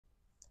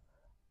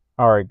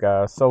All right,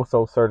 guys. So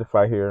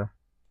certified here.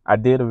 I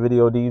did a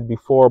video of these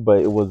before, but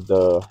it was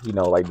the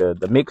like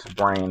the mixed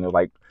brand of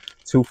like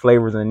two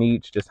flavors in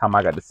each. This time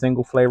I got the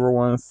single flavor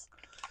ones.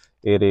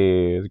 It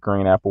is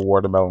green apple,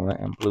 watermelon,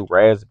 and blue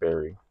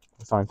raspberry.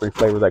 It's only three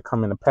flavors that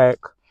come in the pack.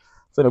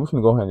 So then we're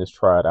gonna go ahead and just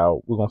try it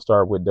out. We're gonna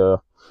start with the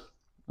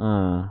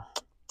we're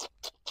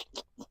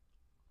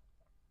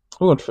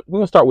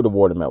gonna start with the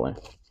watermelon.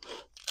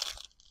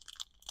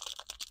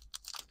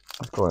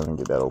 Let's go ahead and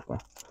get that open.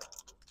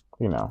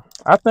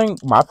 I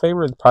think my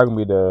favorite is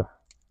probably gonna be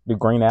the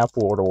green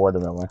apple or the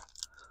watermelon.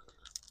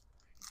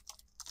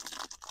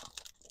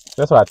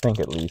 That's what I think,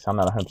 at least. I'm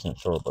not 100%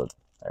 sure, but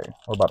hey,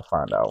 we're about to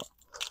find out.